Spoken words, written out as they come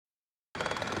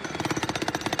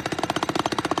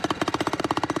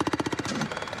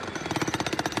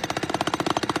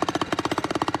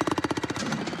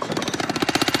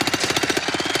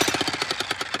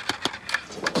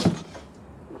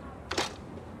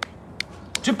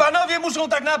Czy panowie muszą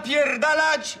tak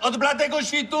napierdalać od bladego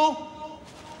świtu?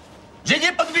 Że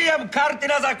nie podbijam karty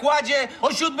na zakładzie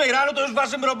o 7 rano, to już w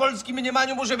waszym robolskim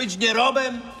mniemaniu muszę być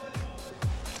nierobem?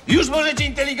 Już możecie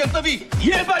inteligentowi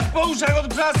jebać po uszach od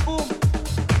brzasku?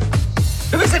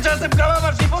 Gdyby se czasem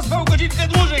kałamarz nie pospał godzinkę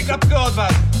dłużej kapkę od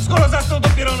was, skoro zasnął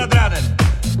dopiero nad ranem.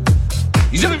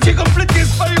 I żebym się kompletnie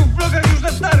spalił w blokach już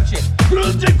na starcie.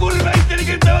 Gruncie, kurwa,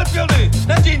 inteligent załatwiony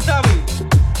na dzień cały.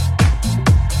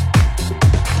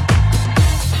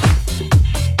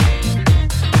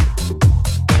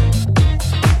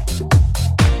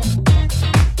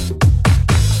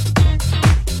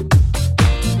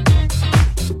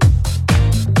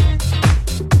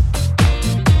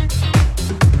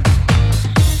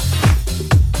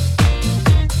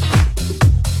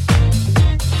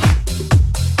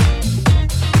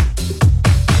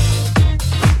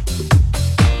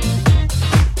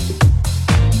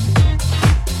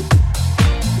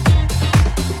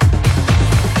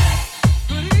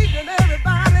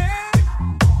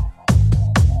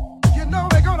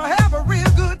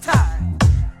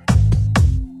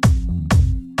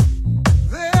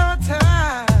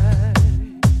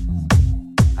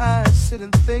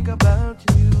 And think about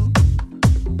you,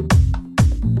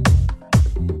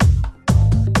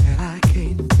 and I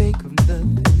can't think of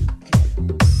nothing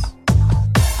else.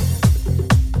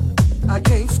 I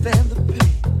can't stand the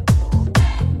pain.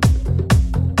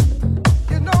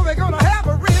 You know we're gonna have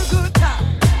a real good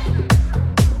time.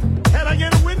 Can I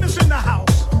get a witness in the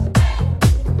house?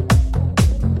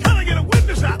 Can I get a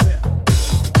witness out there?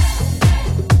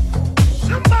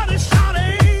 Somebody shout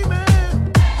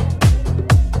amen.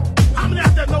 How many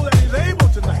out there know that he's able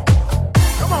tonight?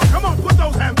 Come on, put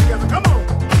those hands together. Come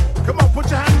on, put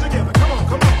your hands together. Come on.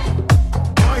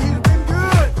 Boy, he's been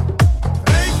good.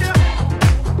 Thank you.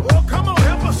 Oh, come on,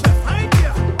 help us. Thank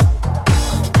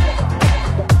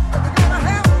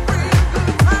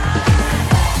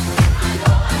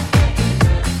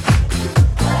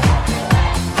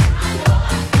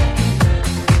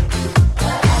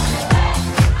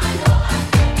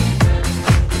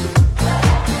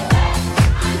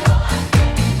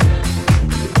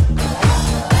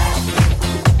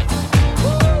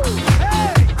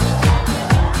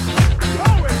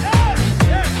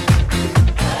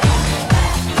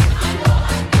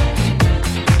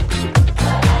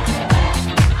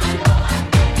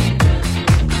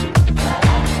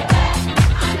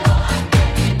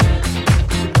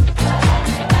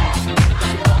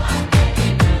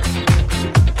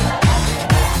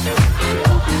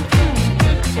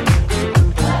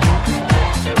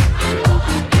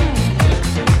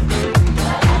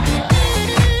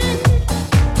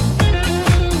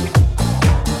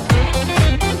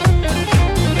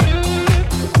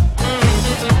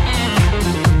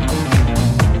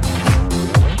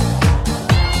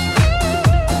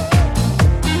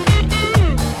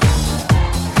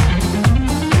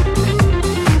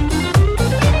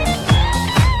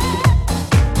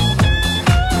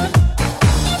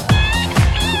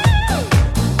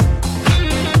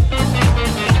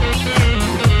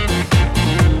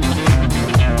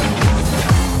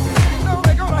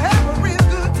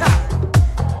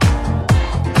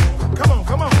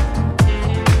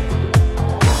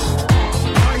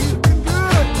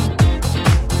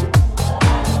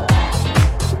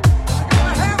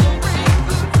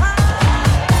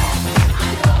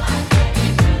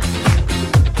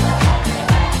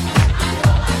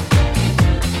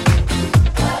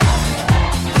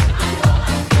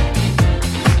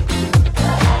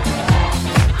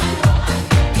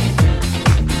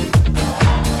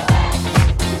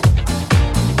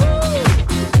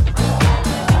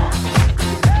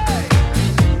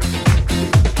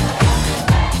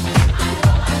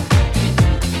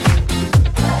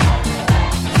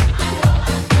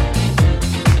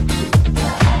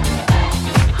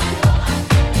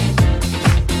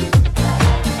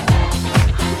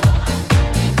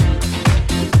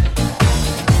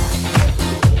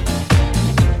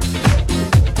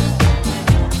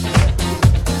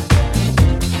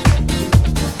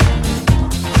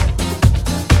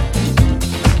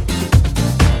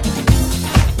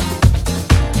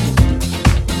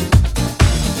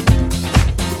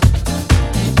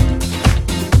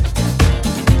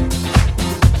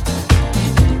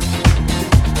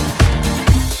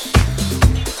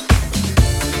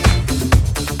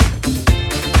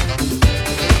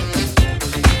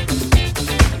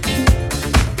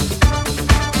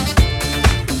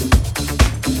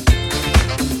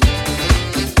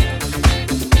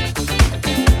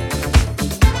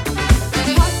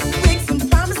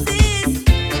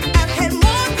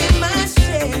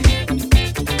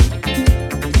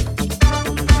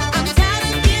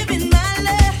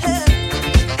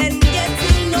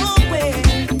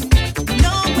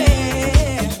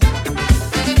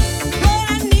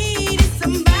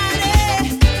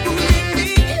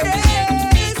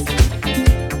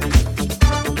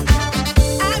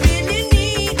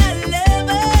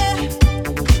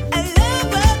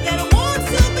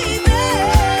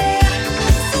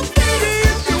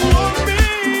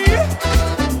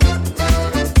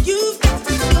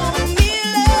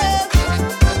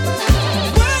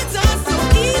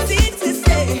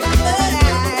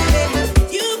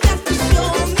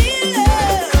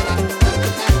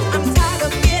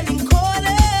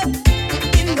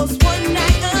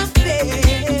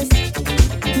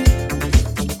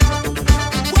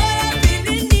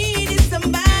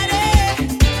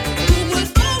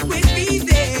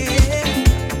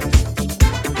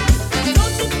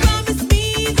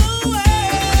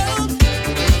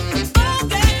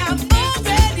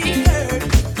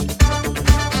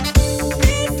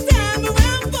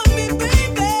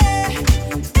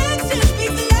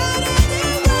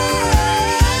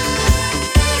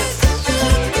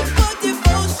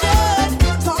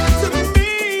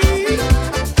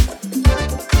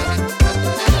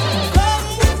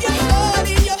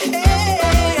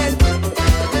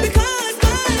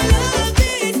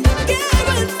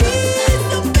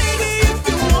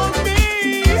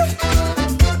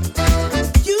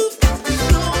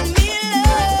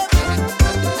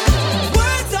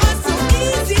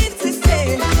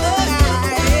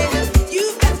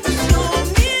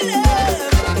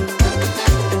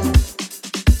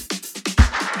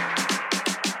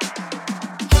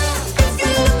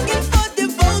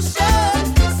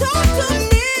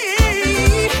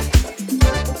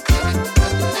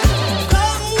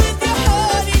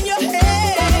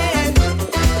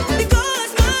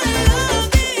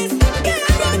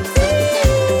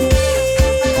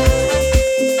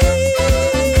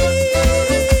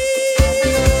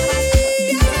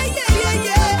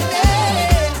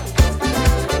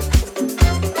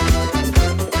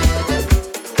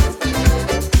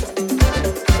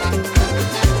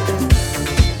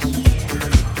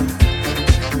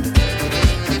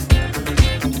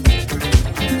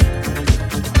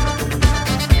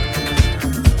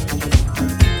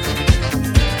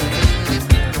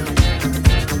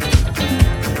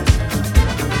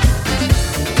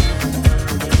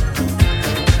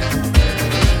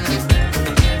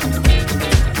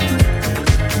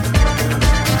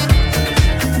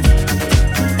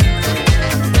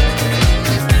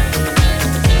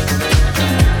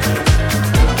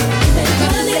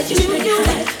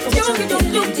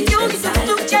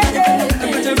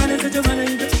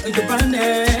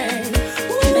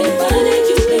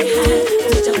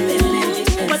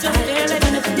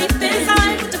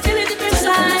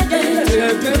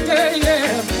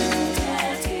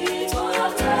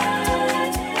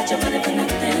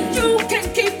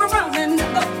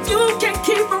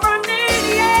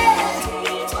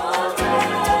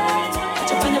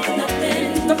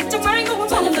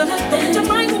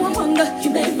You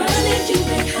may run and you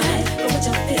may hide, but what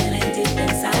you're feeling deep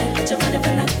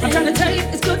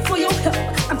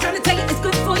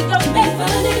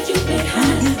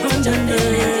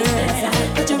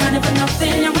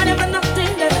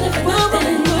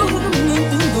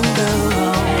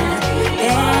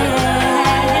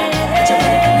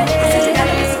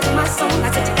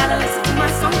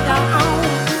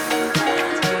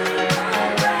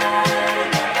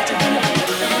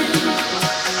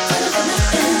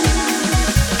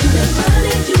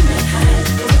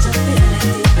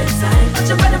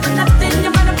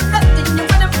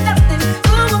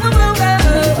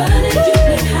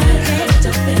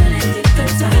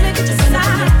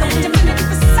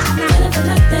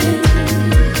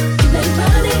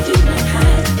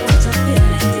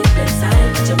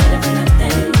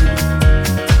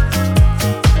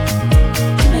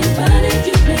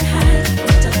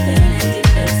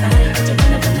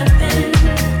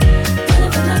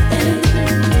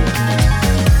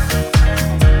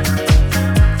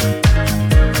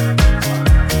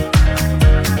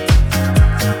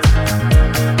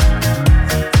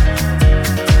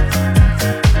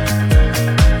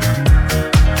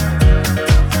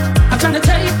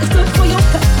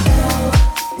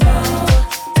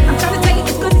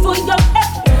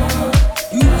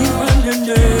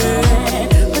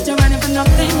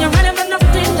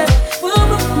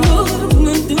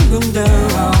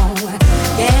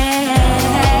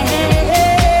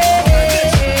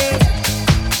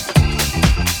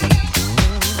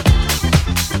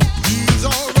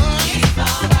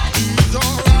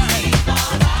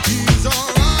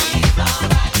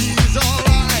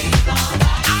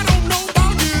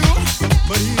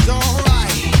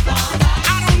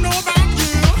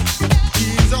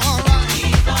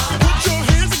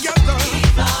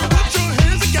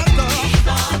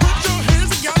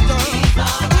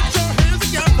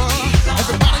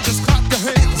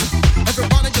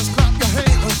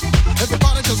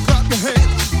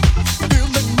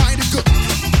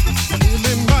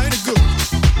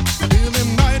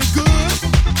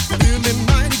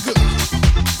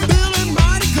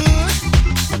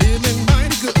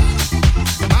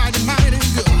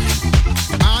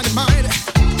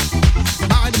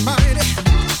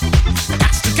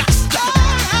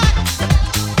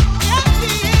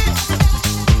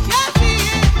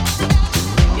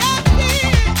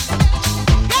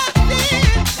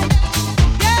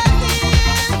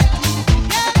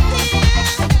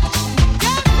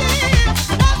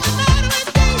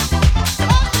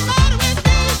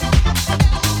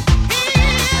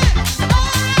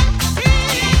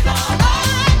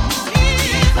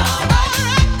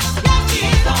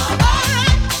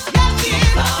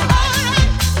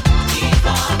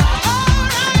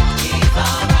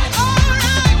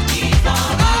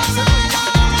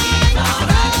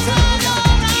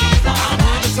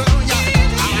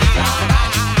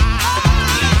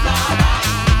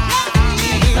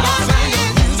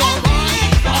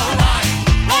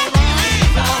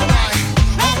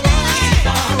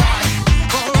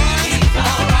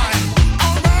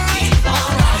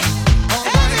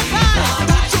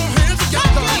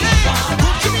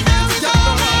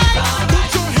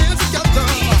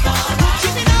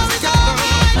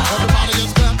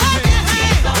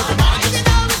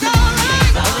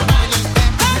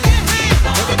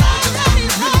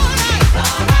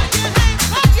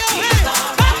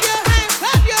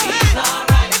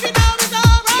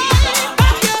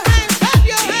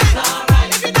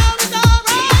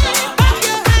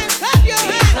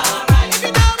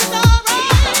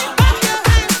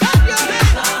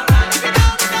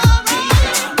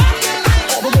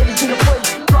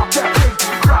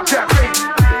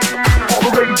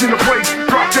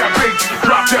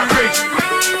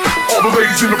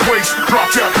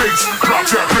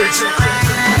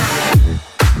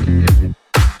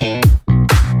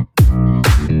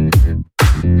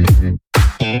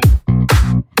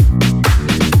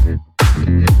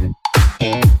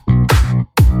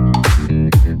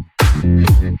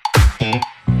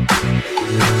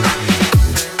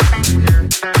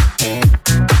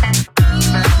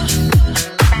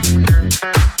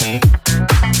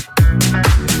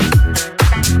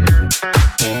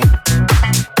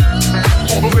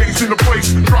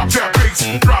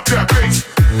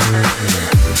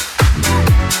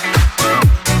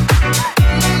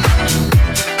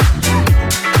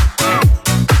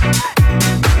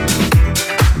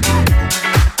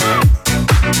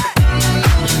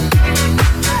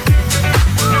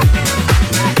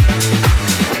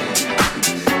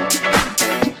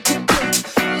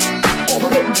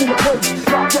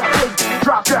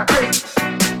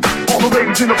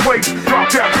ladies in the place, drop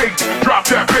that bass, drop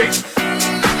that bass.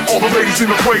 All the ladies in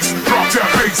the place, drop that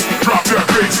bass, drop that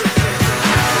bass.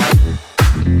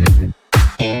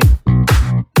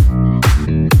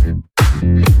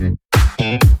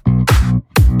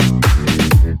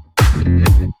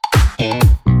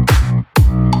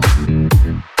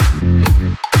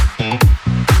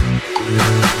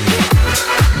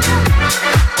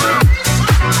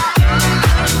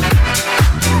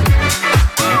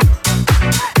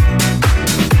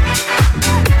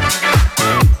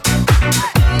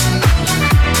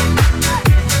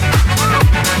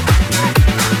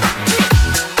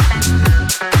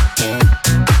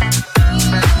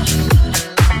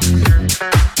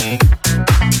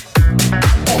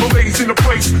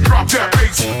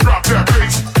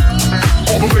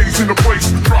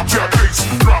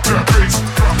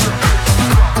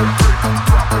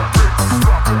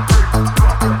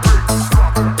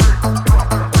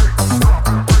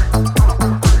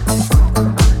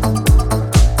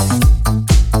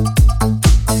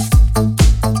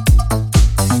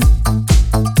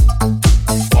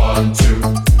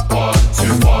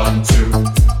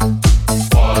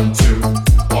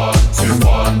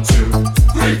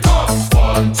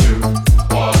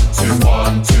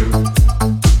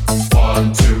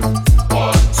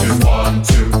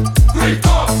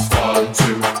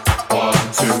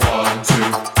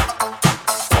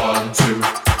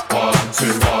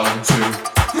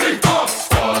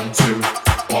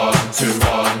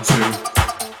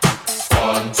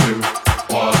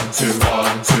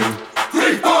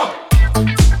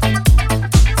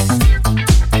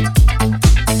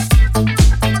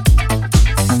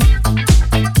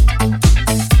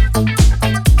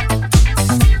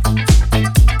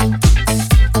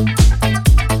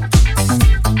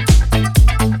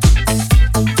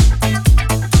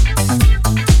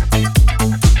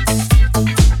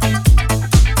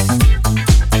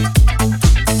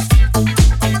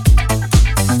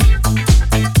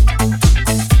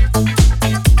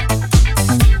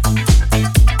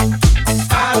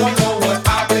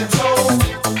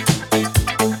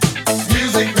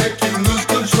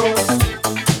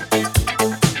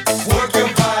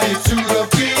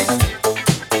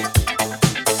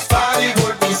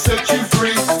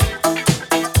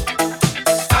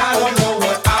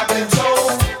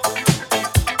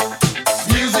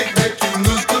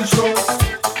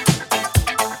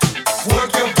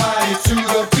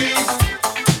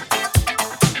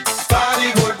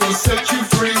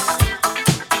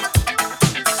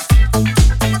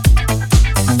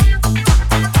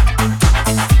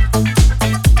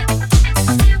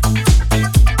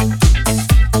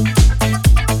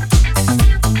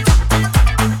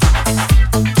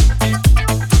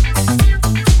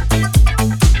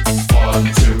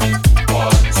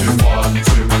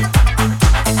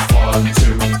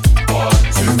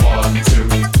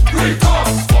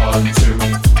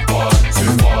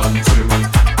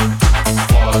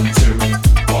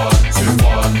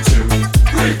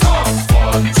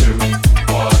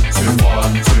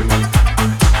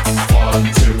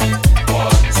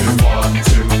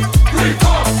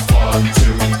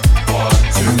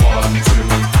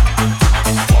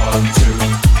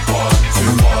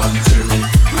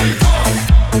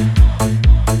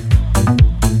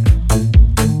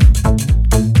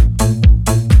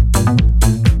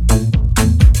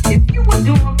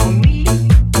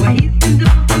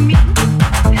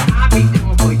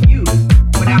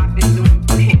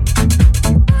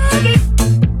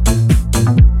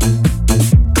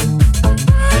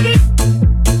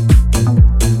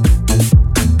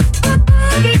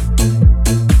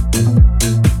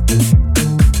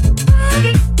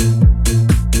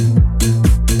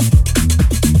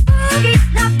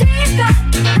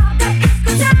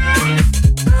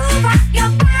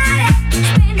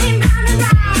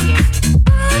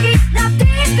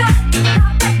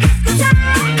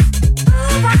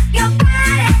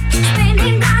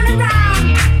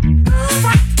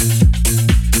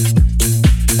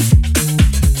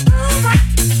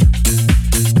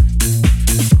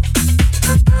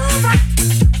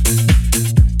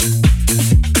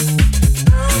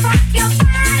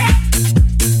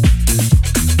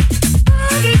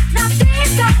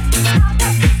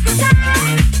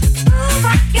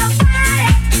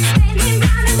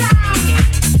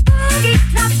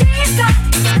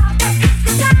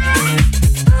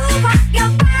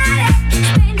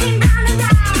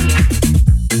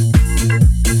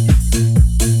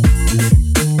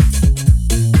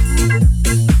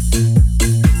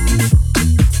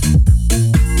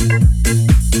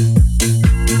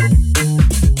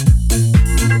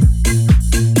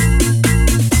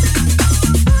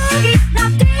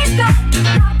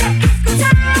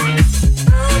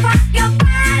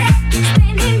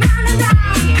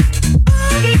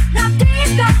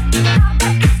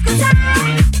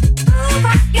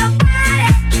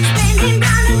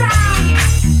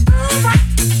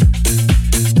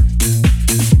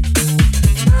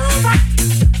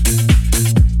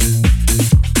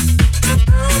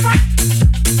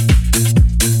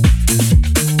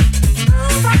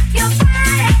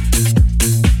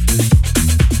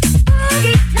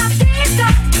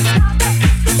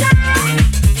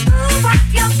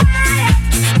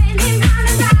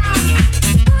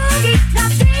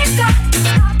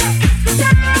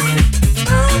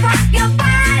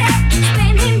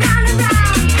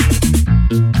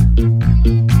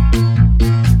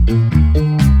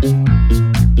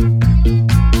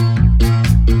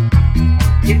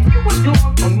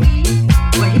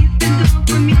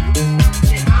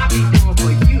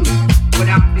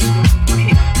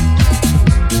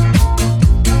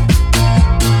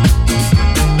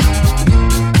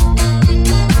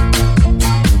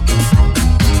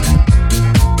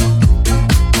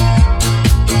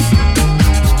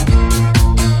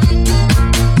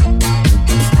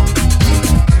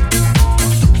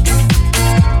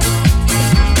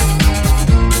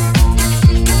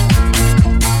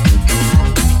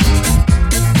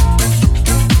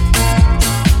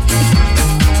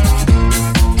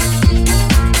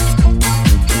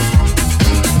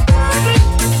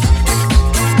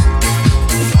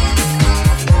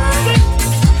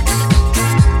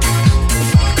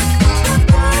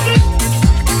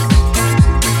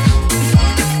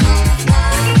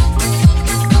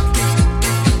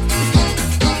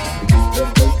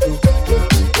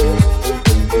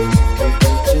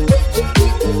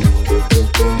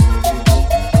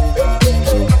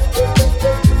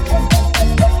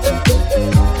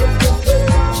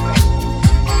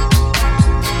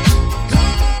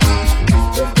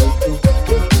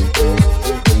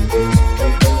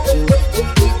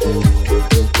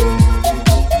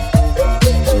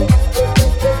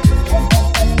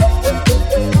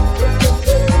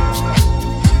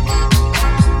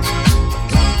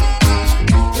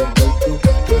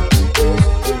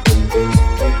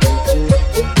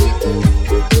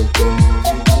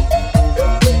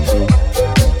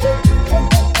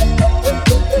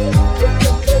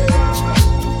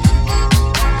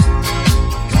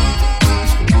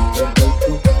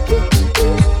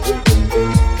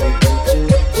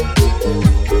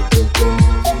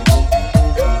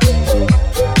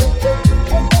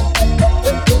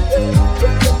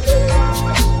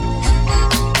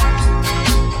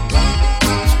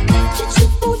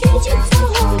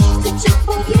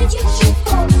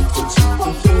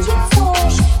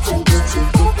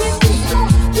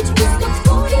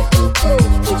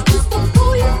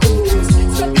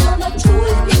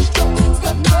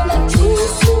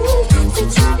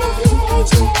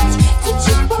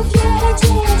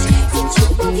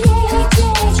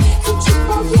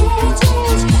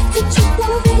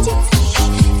 powiedzieć coś,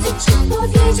 chcę ci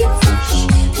powiedzieć coś,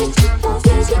 chcę ci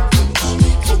powiedzieć coś,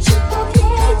 chcę ci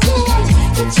powiedzieć,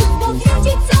 chcę ci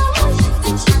powiedzieć coś, chcę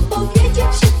ci powiedzieć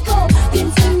wszystko,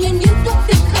 więcej mnie nie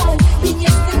dotykaj, nie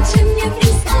jestem przy mnie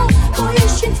blisko, boję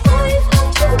się twoich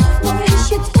oczu, boję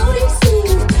się twoich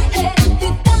słów, hej ty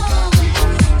tam,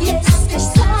 jesteś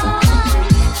sam,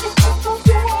 chcę ci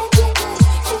powiedzieć,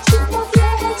 chcę ci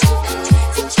powiedzieć,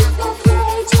 chcę ci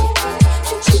powiedzieć,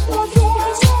 chcę ci powiedzieć,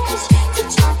 chcę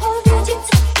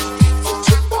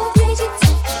ci powiedzieć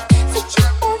coś, chcę ci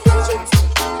powiedzieć coś,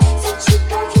 chcę ci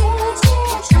powiedzieć coś,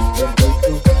 chcę ci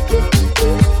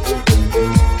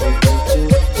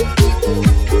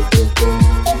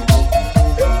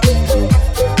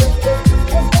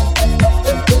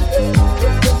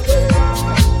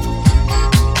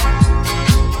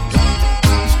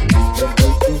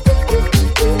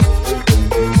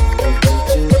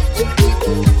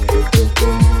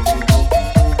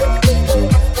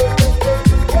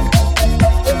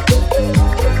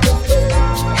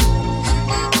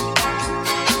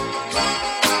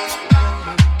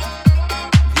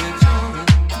Wieczorem,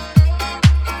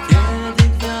 kiedy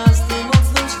gwiazdy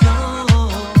mocno śpią,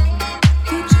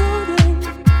 wieczorem,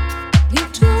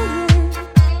 wieczorem.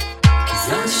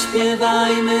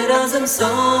 zaśpiewajmy razem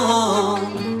song,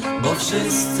 bo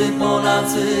wszyscy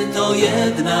Polacy to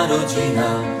jedna rodzina.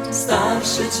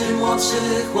 Starszy czy młodszy,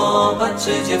 chłopak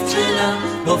czy dziewczyna,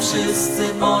 bo wszyscy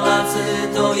Polacy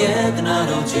to jedna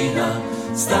rodzina.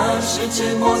 Starszy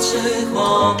czy młodszy,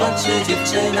 chłopak czy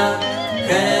dziewczyna.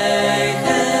 Hej,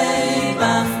 hej,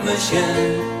 bawmy się.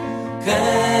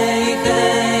 Hej,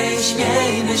 hej,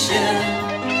 śmiejmy się.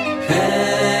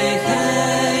 Hej,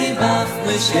 hej,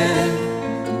 bawmy się.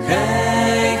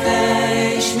 Hej,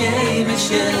 hej, śmiejmy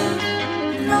się.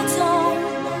 Nocą,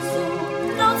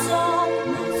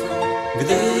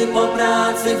 Gdy po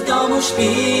pracy w domu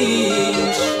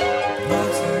śpisz,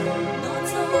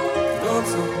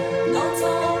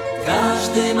 nocą,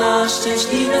 każdy ma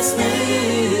szczęśliwe sny,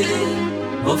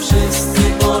 bo wszyscy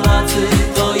Polacy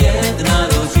to jedna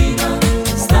rodzina.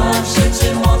 Starszy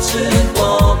czy młodszy,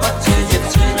 chłopak czy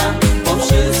dziewczyna, bo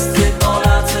wszyscy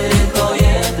Polacy to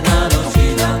jedna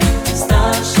rodzina.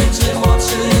 Starszy czy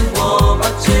młodszy,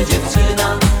 chłopak czy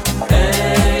dziewczyna.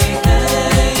 Hej,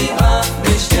 hej,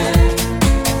 bawmy się.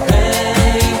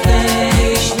 Hej,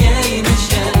 hej, śmiejmy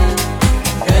się.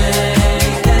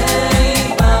 Hej,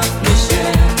 hej, bawmy się.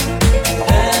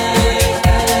 Hej,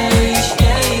 hej,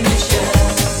 śmiejmy się.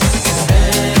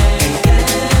 Hej,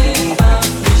 hej,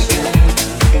 bawmy się.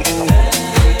 Hej,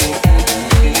 hej, śmiejmy się.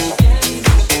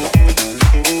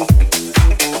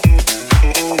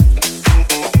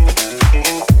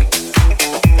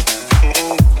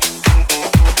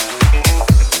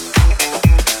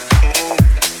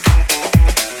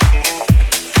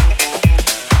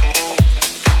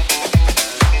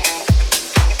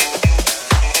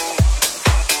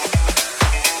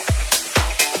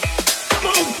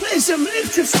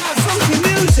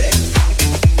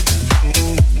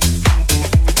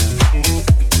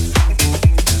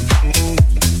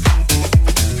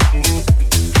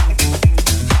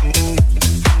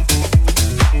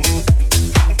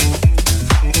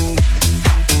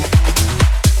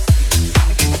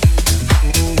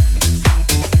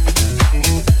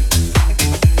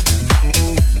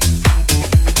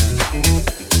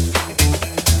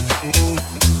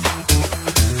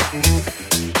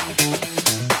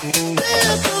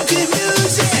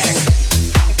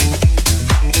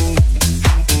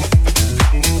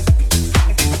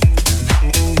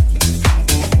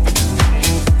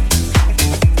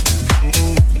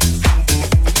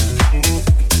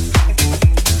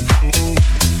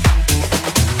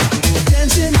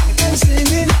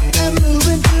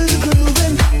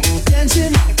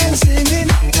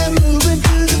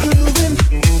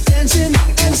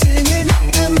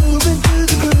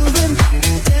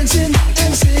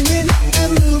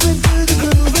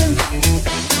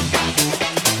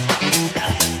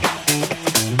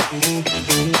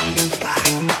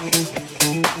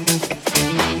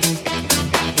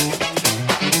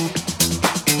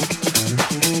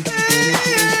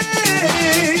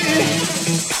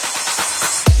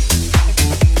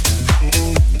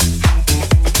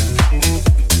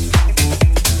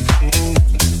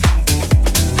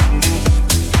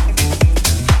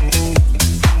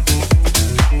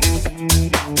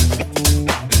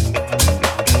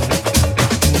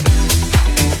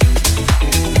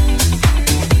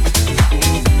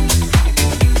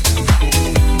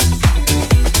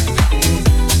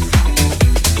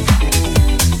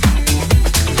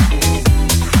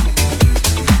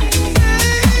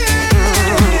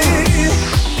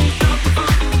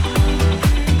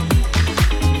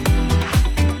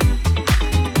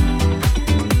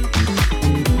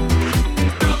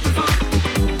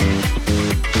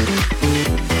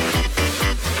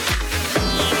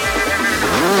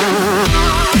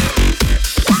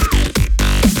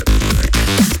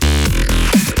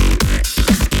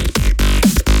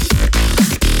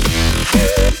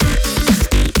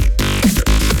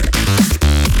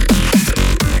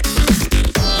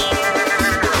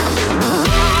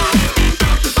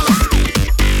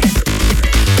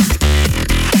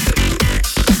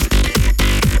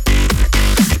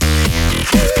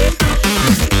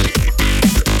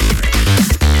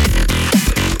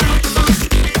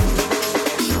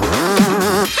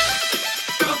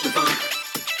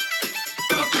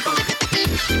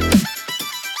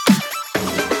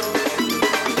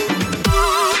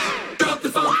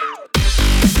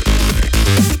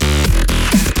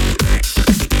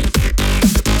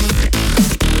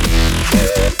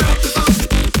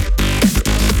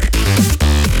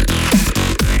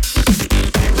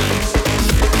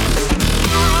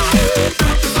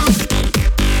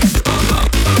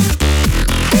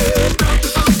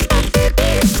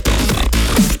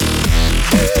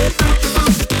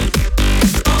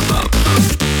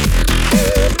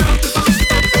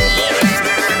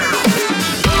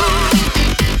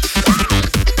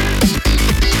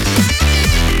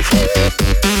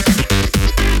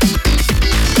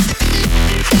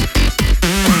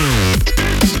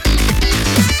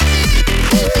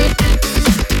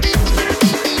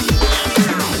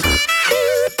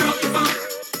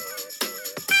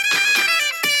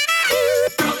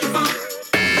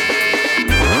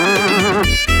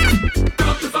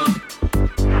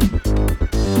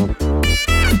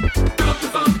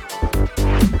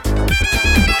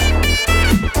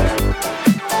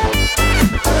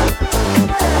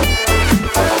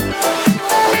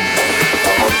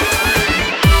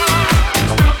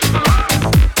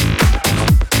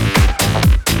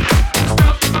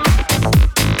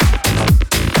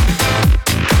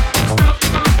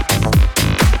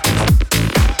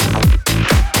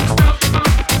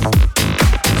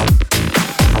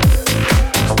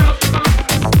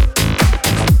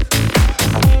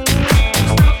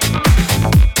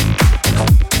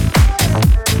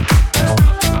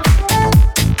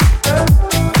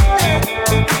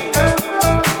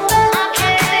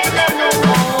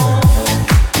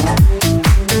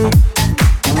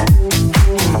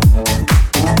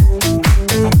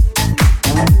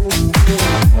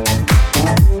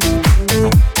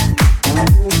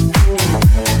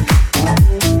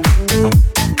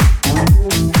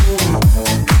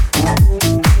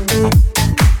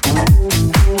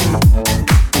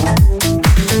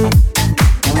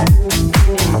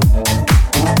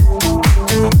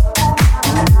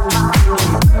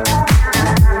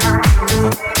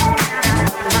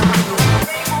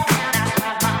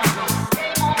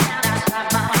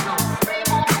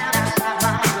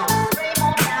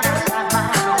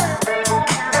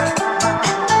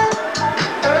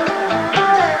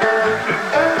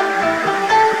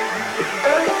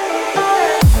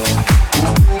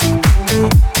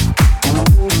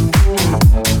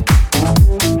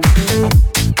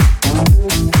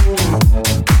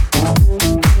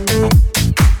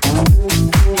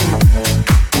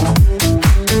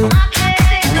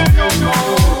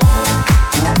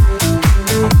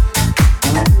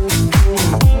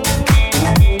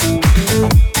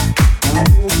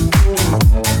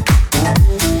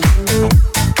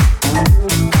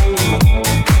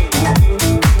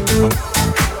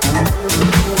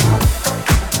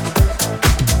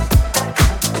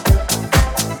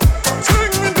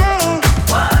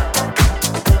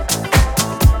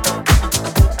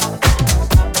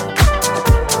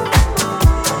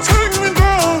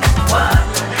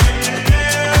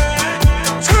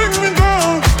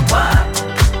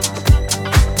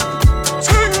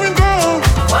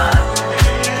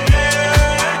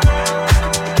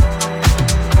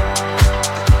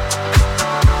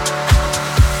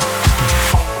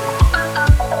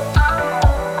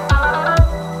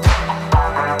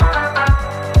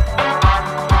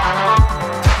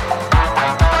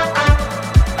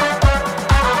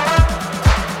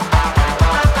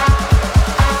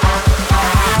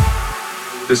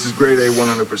 This is grade A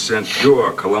 100%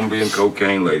 pure Colombian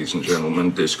cocaine, ladies and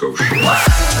gentlemen, disco shit.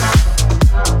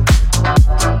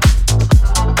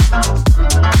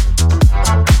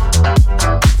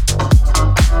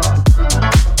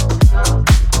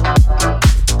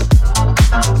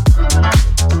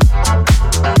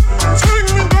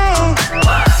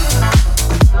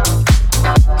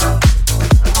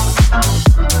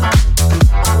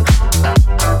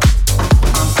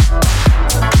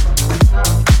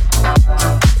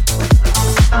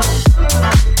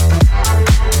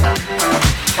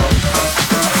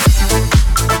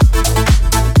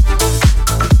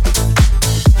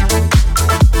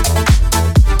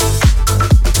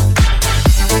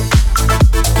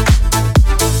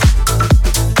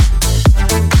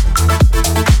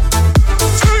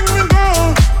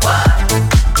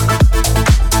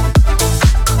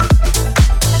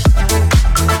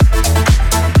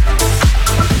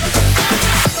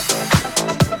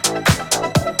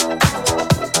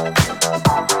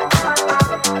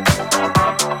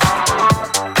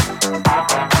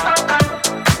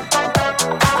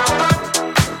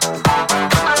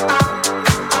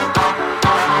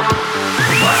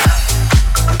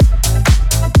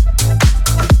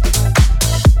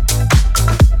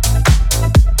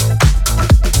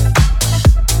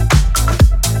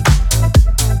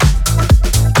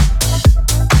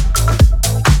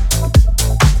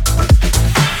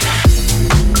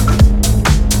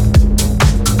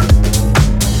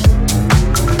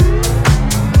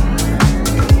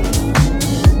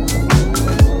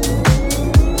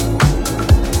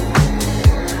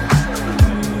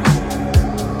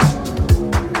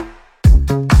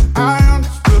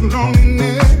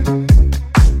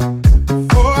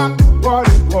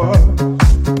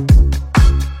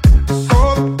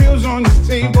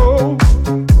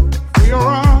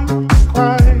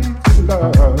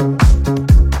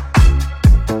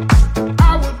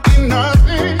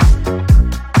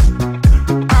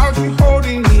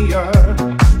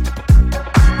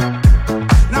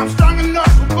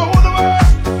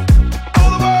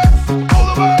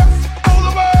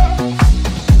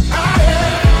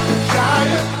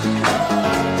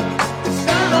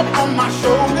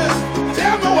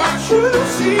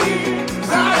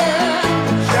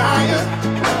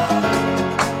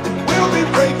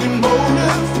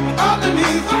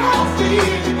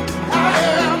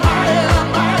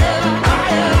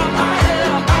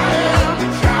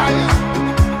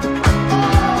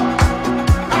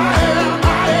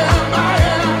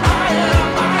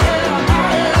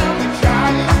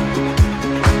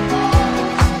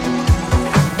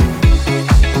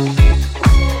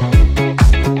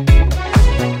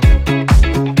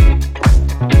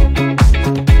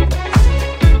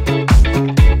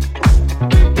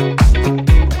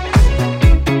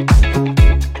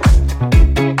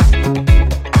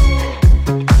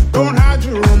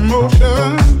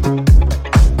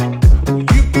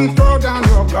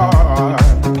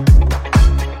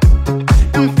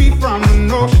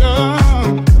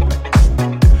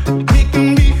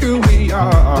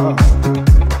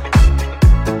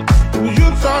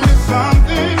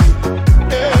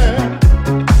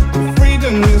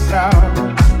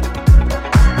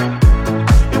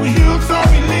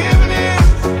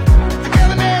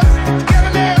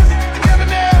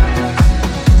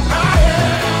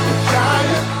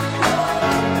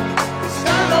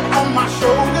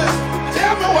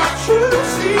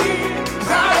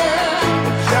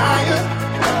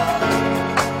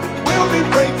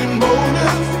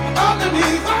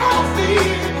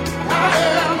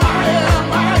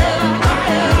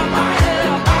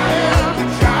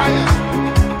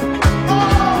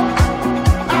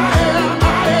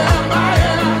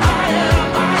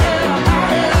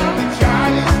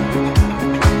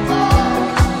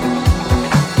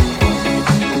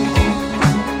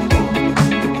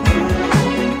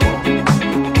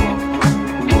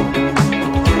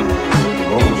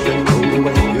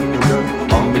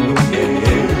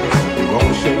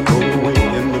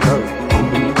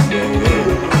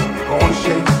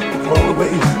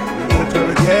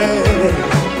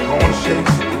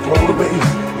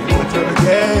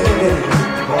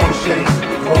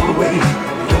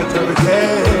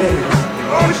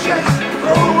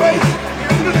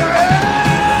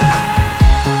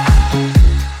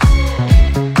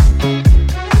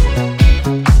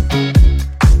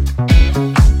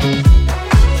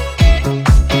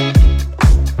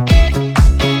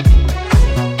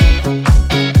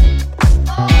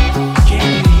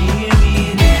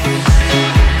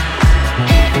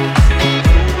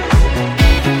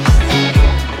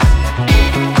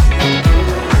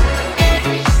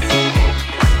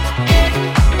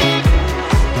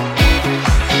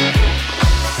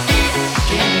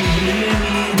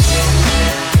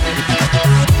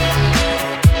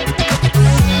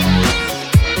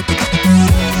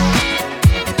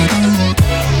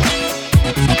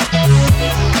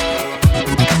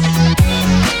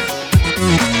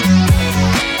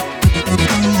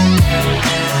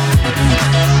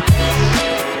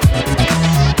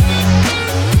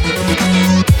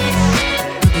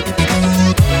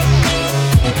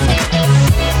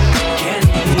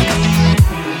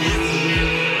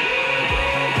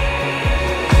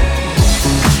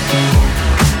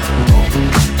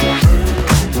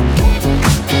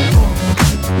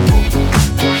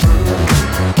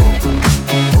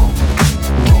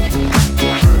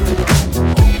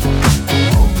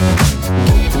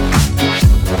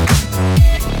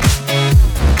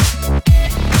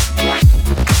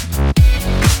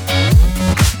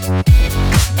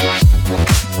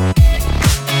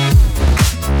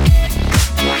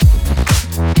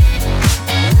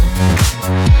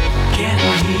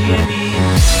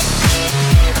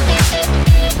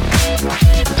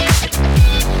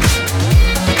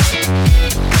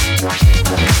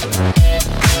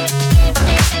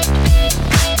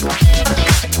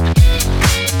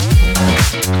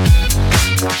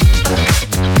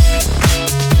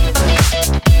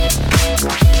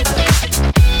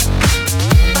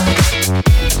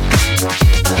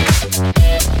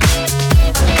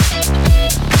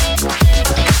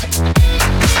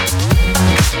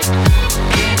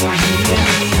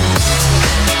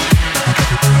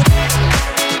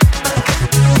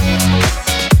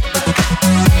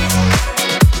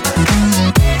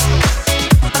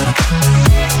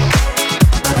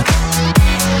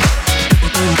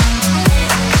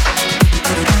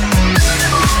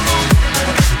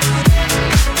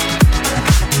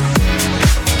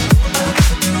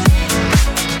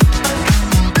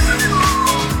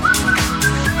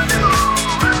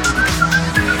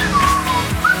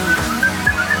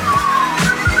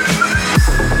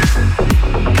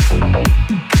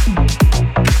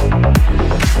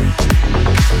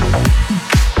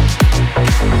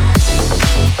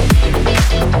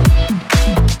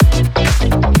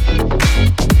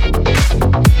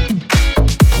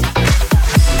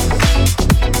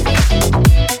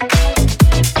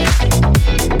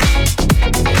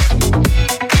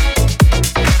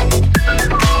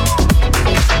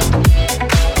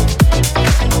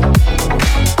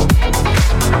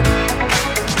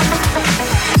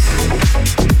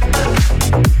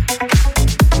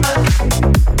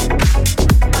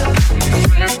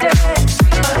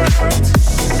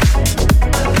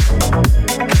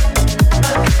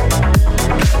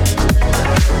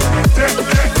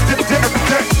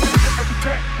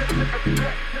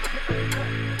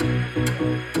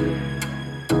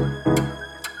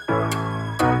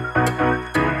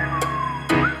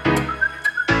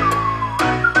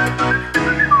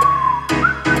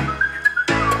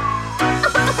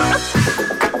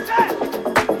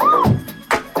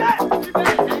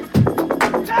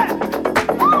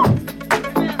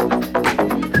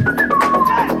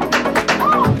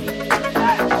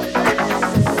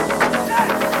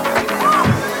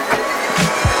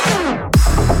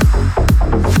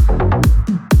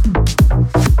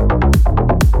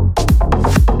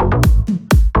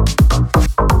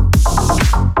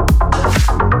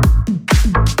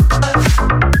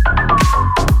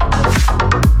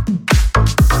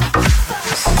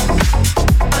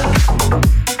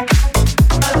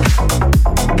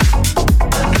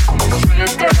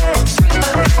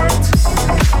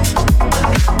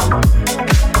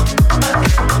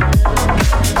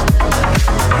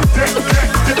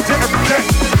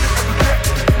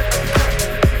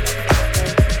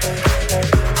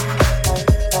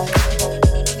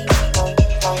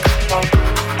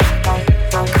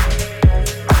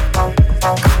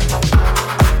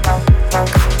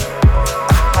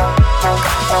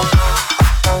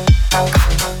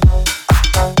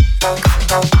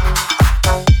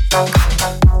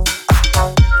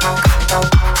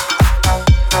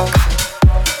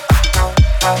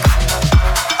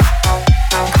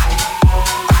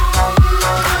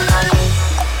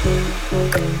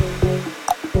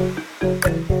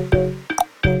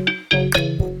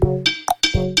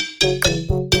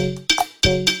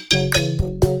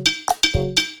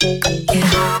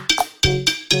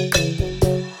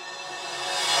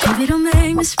 Baby, don't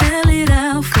make me spell it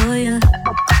out for you.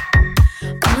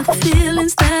 All of the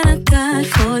feelings that I got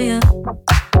for you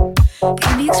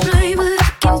can't be explained, but I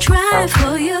can try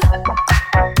for you.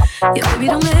 Yeah, baby,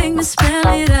 don't make me spell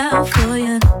it out for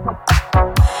you.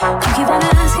 You keep on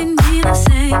asking me the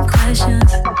same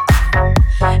questions,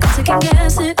 second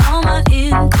guessing all my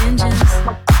intentions.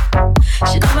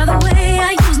 Should know by the way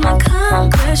I use my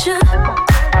compression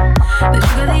that you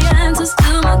got the answers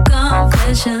to my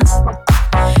confessions.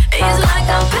 It's like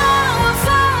I'm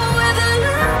powerful with a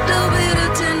little bit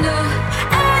of tender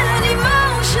and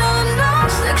emotional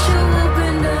sexual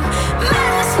bender.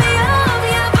 Mess me up,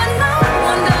 yeah, but no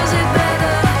one does it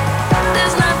better.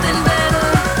 There's nothing better.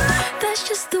 That's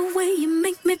just the way you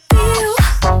make me feel.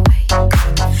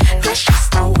 That's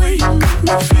just the way you make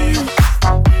me feel.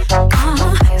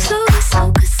 So good, so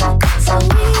good, so good, so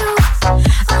real.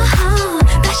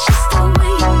 That's just the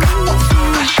way you make me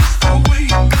feel.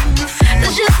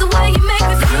 That's just the way you make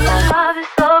me feel. Love it,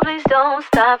 so please don't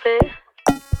stop it.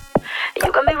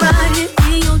 You got me riding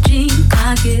in your jean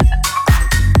pocket,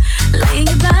 laying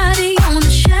your body on the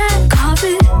shag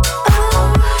carpet.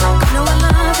 Oh, you know I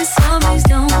love it, so please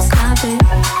don't stop it.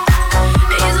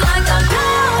 It's like I'm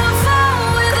powerful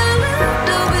with a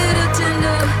little bit of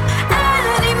tender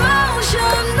and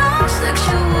emotional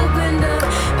sexual bender.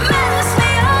 Mess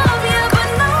me up, yeah, but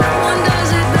no one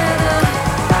does it better.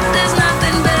 There's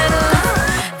nothing better.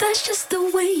 That's just the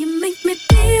way you make me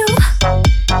feel.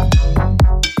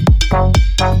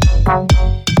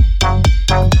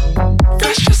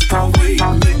 That's just the way you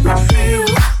make me feel.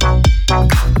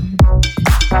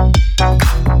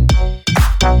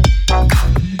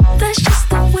 That's just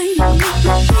the way you make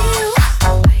me feel.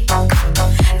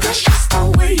 That's just the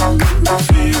way you make me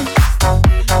feel.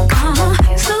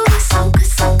 So good, so good,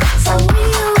 so good, so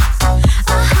real.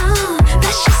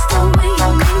 That's just the way you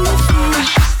make me feel.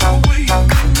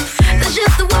 That's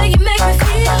just the way you make me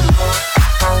feel.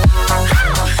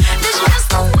 That's just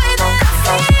the way that I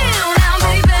feel now,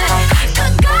 baby.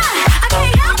 Good God, I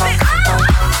can't help it.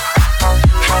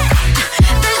 Hey,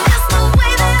 that's just the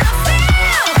way that I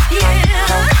feel. Yeah,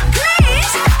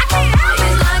 please, I can't help it.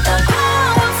 It's like a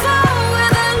powerful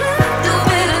with a little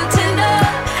bit of tender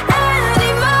and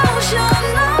emotional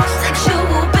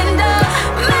sexual bender.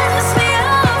 Mess me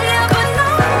up, yeah, but no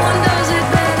one does it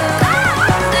better.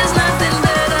 There's nothing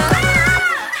better.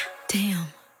 Damn.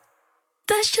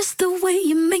 That's just the way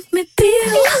you make me feel.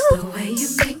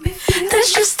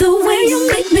 That's just the way you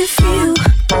make me feel.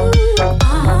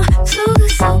 So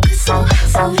good, so good, so good,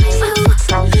 so real.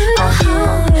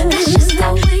 That's just the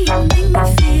way you make me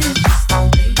feel.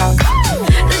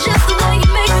 That's just the way you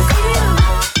make me feel.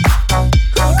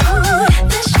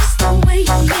 That's just the way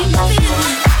you make me feel.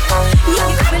 You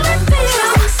make me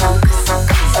feel so good, so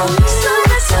good, so good, so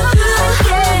good, so good.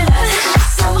 Yeah, that's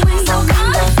just the way you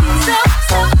make me feel.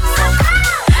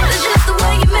 That's just the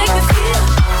way you make me feel.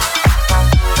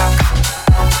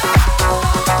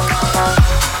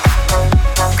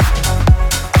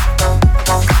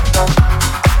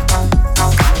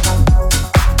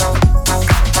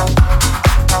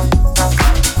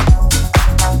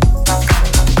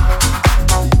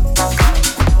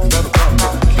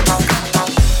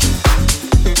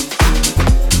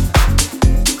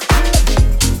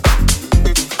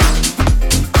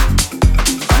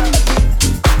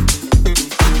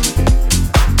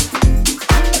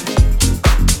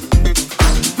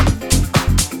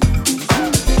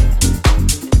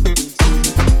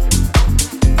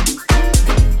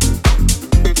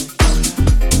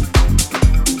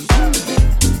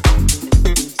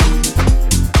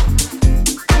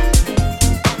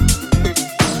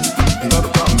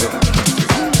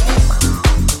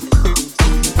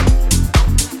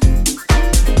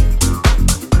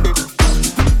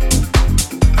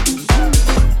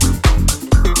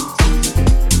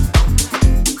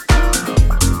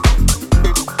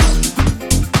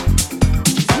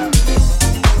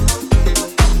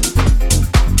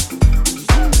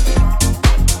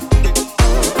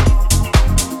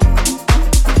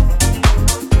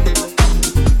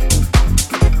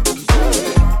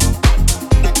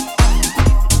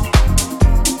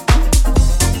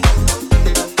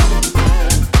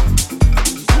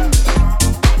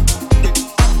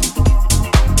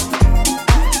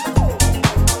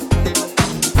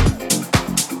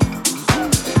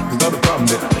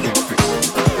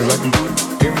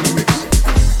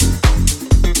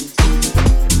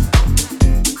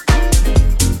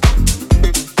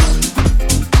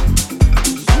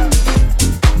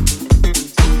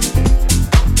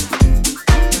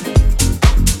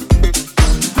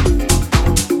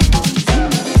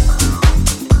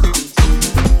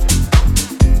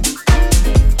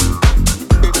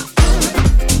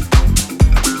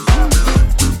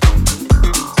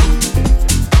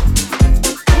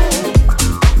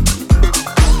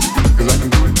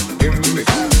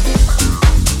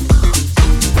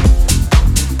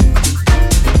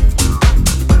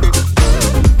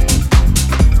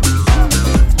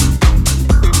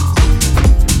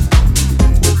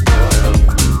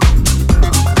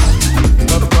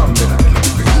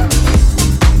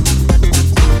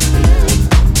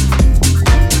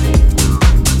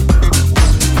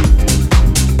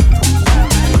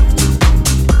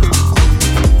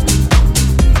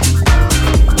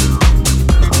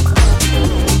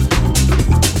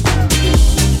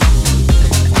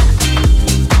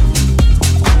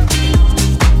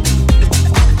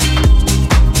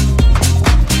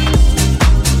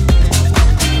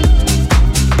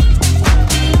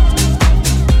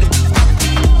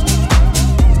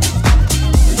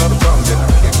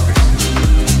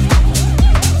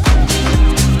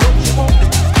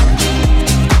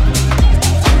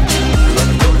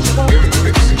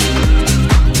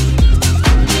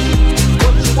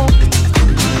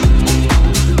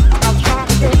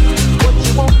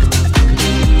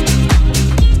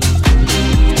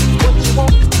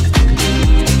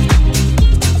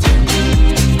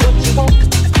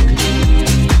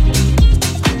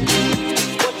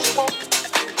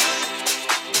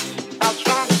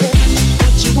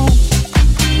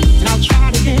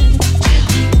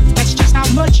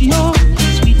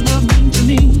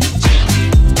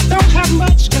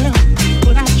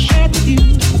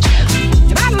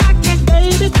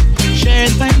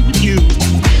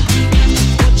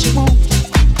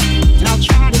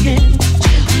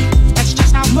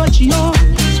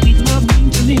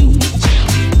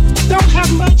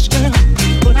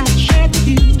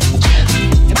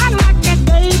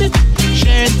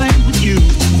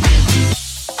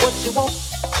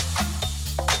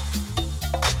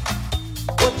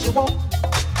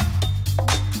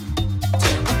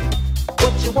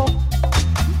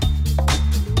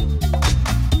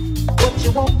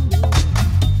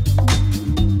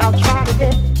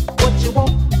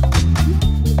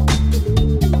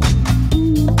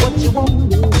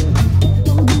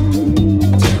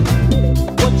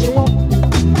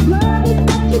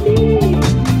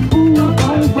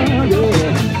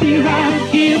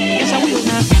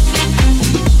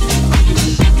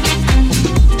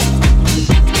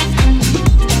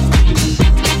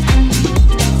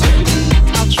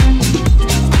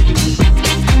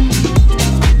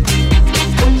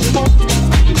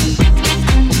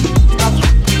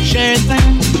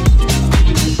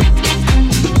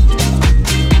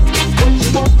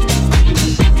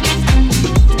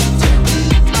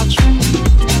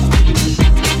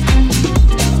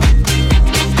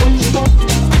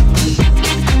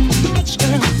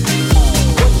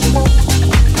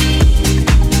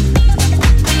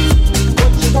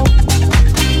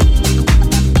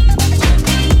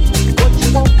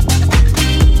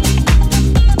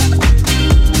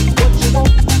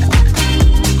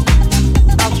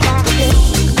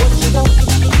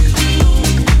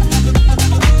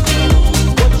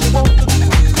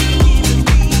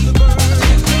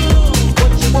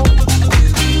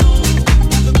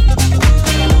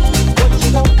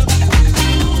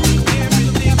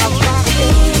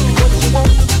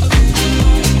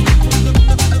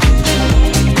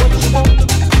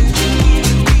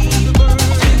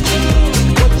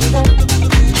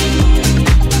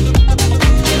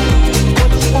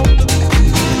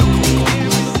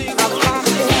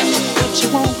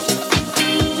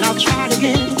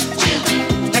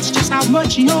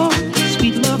 Much your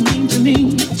sweet love means to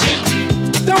me.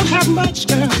 I don't have much,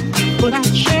 girl, but I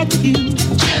share it with you.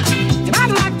 And I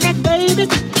like that, baby,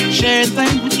 share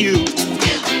things with you.